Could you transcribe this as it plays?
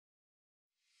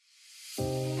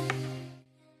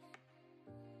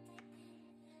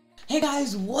Hey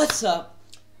guys, what's up?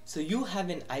 So you have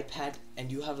an iPad and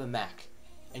you have a Mac,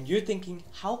 and you're thinking,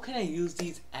 how can I use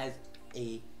these as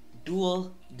a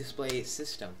dual display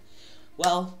system?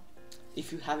 Well,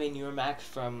 if you have a newer Mac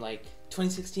from like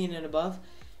 2016 and above,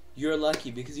 you're lucky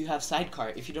because you have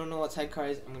Sidecar. If you don't know what Sidecar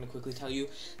is, I'm going to quickly tell you.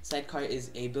 Sidecar is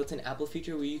a built-in Apple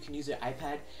feature where you can use your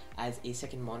iPad as a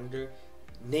second monitor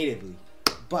natively.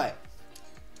 But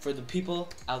for the people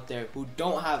out there who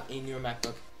don't have a newer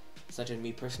MacBook, such as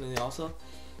me personally also,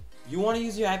 you want to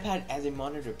use your iPad as a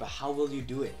monitor, but how will you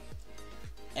do it?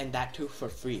 And that too for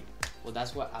free. Well,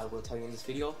 that's what I will tell you in this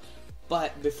video.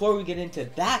 But before we get into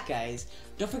that, guys,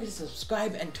 don't forget to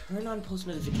subscribe and turn on post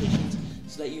notifications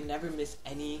so that you never miss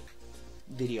any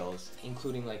videos,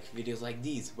 including like videos like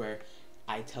these where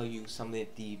I tell you some of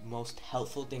the most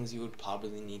helpful things you would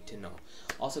probably need to know.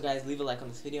 Also, guys, leave a like on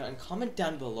this video and comment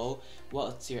down below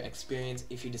what's your experience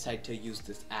if you decide to use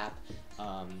this app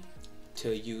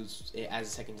to use it as a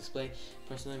second display.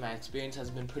 Personally, my experience has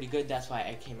been pretty good. That's why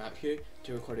I came out here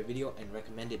to record a video and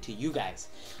recommend it to you guys.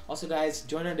 Also, guys,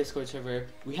 join our Discord server.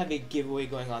 We have a giveaway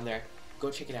going on there.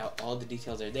 Go check it out. All the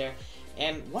details are there.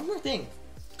 And one more thing,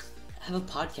 I have a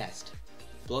podcast,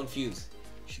 Blown Fuse.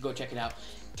 You should go check it out.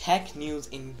 Tech news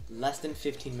in less than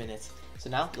 15 minutes. So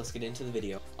now let's get into the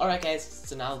video. Alright guys,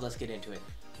 so now let's get into it.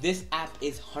 This app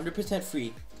is 100%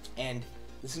 free, and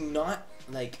this is not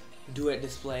like duet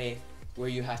display where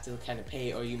you have to kind of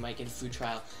pay or you might get a free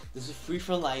trial. This is free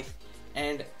for life,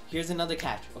 and here's another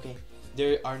catch, okay?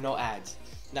 There are no ads.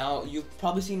 Now, you've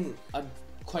probably seen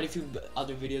quite a few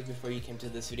other videos before you came to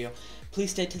this video.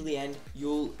 Please stay till the end.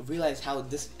 You'll realize how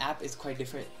this app is quite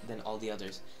different than all the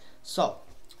others. So,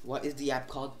 what is the app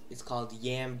called? It's called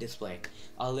Yam Display.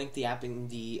 I'll link the app in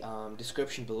the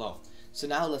description below. So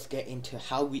now let's get into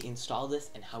how we install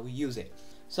this and how we use it.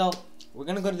 So, we're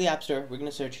going to go to the App Store. We're going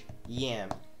to search Yam.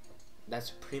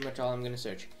 That's pretty much all I'm going to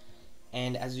search.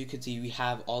 And as you can see, we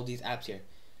have all these apps here.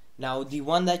 Now, the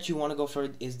one that you want to go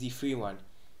for is the free one.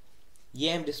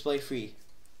 Yam Display Free.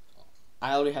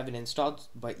 I already have it installed,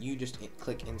 but you just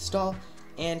click install,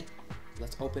 and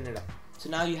let's open it up. So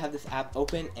now you have this app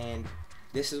open, and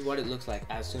this is what it looks like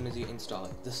as soon as you install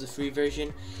it. This is a free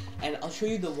version, and I'll show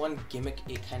you the one gimmick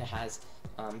it kind of has.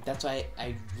 That's why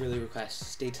I really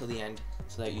request stay till the end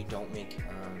so that you don't make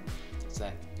so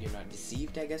that you're not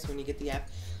deceived, I guess, when you get the app.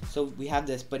 So we have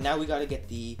this, but now we got to get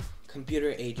the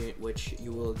computer agent, which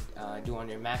you will do on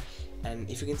your Mac. And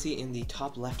if you can see in the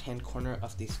top left hand corner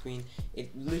of the screen,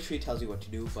 it literally tells you what to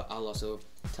do, but I'll also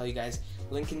tell you guys,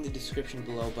 link in the description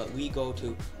below. But we go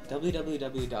to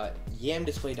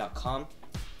www.yamdisplay.com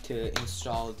to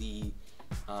install the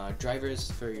drivers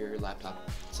for your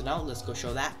laptop. So now let's go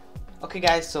show that. Okay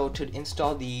guys, so to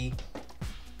install the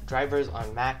drivers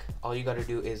on Mac, all you gotta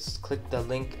do is click the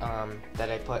link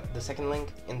that I put, the second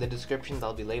link in the description.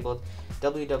 That'll be labeled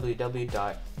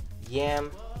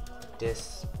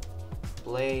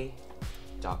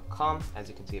www.yamdisplay.com. As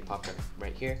you can see, it popped up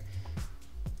right here.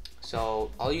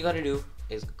 So all you gotta do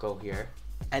is go here,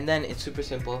 and then it's super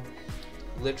simple.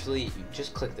 Literally, you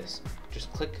just click this.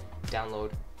 Just click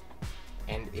download,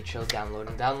 and it shows download.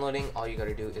 And downloading, all you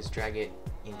gotta do is drag it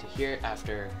into here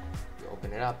after you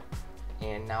open it up.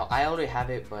 And now I already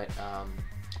have it, but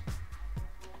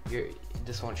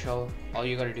this won't show. All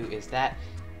you gotta do is that,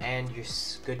 and you're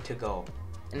good to go.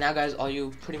 And now, guys, all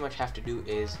you pretty much have to do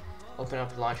is open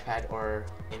up Launchpad or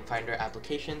in Finder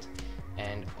Applications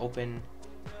and open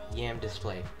Yam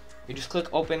Display. You just click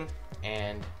open,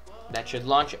 and that should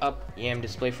launch up Yam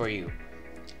Display for you.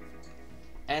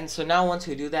 And so now once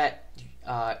you do that,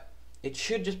 it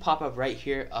should just pop up right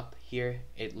here, up here.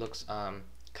 It looks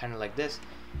kind of like this.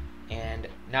 And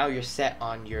now you're set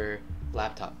on your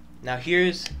laptop. Now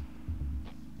here's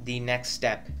the next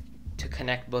step to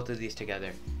connect both of these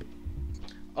together.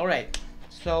 Alright,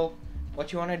 so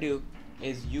what you want to do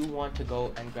is you want to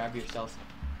go and grab yourself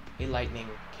a lightning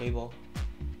cable.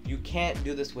 You can't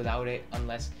do this without it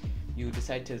unless you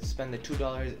decide to spend the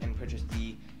 $2 and purchase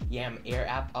the Yam Air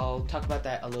app. I'll talk about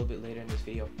that a little bit later in this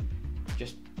video.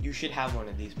 You should have one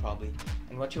of these probably.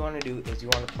 And what you want to do is you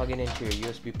want to plug it into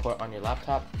your USB port on your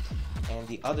laptop and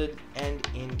the other end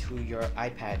into your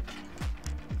iPad.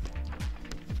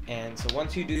 And so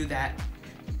once you do that,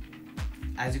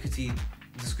 as you can see,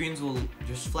 the screens will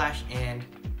just flash and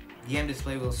the Yam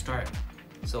Display will start.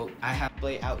 So I have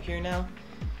Play out here now,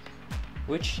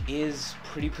 which is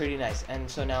pretty nice. And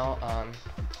so now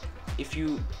if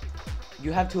you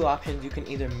have two options. You can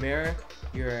either mirror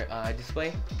your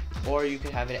display, or you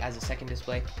could have it as a second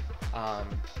display.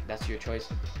 That's your choice.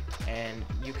 And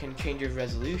you can change your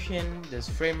resolution. There's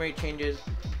frame rate changes.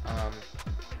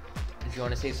 If you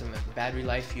want to save some battery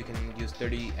life, you can use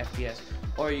 30 FPS,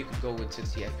 or you could go with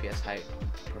 60 FPS high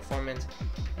performance.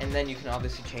 And then you can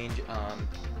obviously change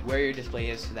where your display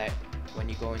is, so that when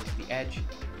you go into the edge,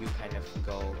 you kind of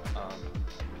go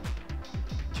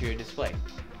to your display.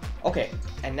 Okay,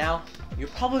 and now you're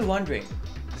probably wondering,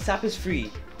 this app is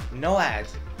free, no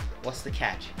ads, what's the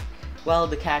catch? Well,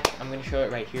 the catch, I'm going to show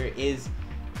it right here, is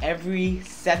every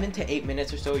 7 to 8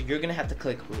 minutes or so, you're going to have to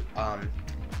click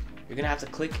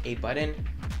a button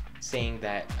saying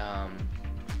that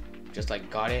just like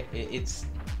got it.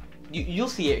 You'll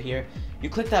see it here. You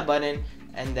click that button,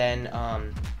 and then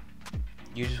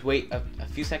you just wait a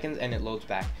few seconds and it loads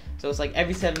back. So it's like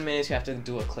every 7 minutes you have to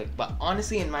do a click. But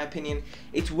honestly, in my opinion,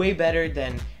 it's way better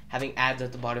than having ads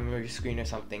at the bottom of your screen or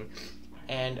something.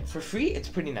 And for free, it's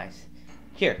pretty nice.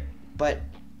 But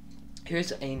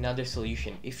here's another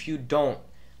solution. If you don't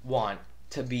want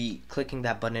to be clicking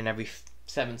that button every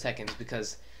 7 seconds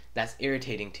because that's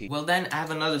irritating to you, well then I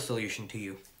have another solution to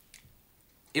you.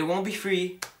 It won't be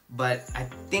free, but I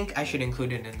think I should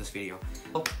include it in this video.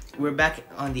 We're back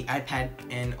on the iPad,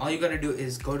 and all you gotta do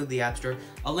is go to the App Store.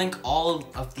 I'll link all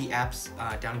of the apps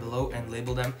down below and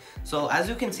label them. So as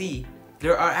you can see,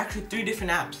 there are actually 3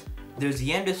 different apps. There's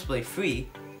Yam Display Free,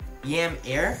 Yam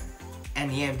Air,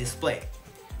 and Yam Display.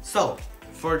 So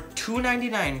for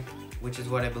 $2.99, which is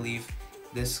what I believe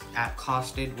this app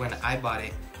costed when I bought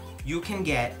it, you can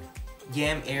get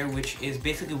Yam Air, which is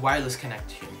basically wireless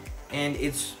connection, and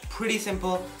it's pretty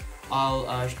simple.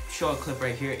 I'll show a clip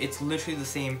right here. It's literally the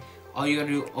same. All you gotta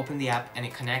do, open the app and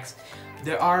it connects.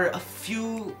 There are a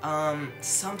few,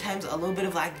 sometimes a little bit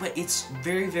of lag, but it's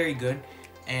very, very good.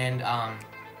 And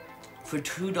for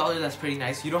 $2, that's pretty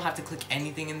nice. You don't have to click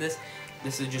anything in this.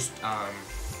 This is just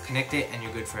connect it and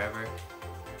you're good forever.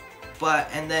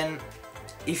 And then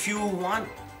if you want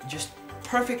just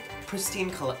perfect, pristine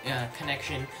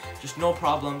connection, just no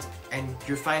problems, and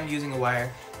you're fine using a wire,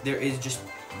 there is just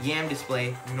Yam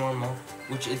Display Normal,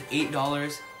 which is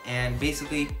 $8, and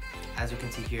basically, as you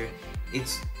can see here,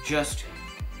 it's just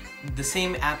the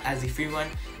same app as the free one,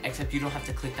 except you don't have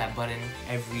to click that button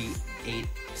every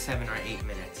 7 or 8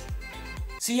 minutes.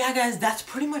 So yeah guys, that's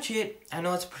pretty much it. I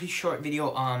know it's a pretty short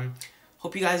video.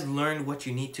 Hope you guys learned what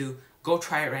you need to. Go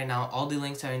try it right now. All the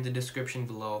links are in the description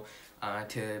below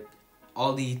to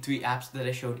all the 3 apps that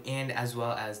I showed, and as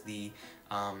well as the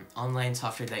online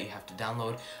software that you have to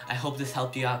download. I hope this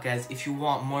helped you out, guys. If you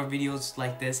want more videos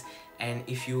like this, and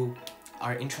if you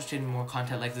are interested in more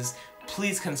content like this,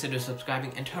 please consider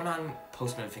subscribing and turn on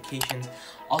post notifications.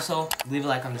 Also, leave a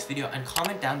like on this video and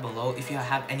comment down below if you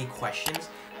have any questions.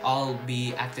 I'll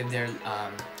be active there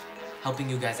helping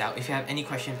you guys out. If you have any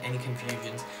questions, any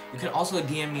confusions, you can also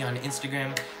DM me on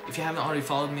Instagram. If you haven't already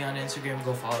followed me on Instagram,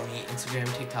 go follow me.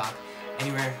 Instagram, TikTok,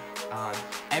 anywhere.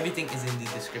 Everything is in the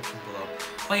description below.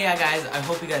 But yeah guys, I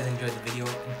hope you guys enjoyed the video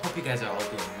and hope you guys are all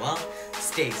doing well.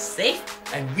 Stay safe,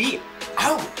 and we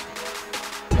out!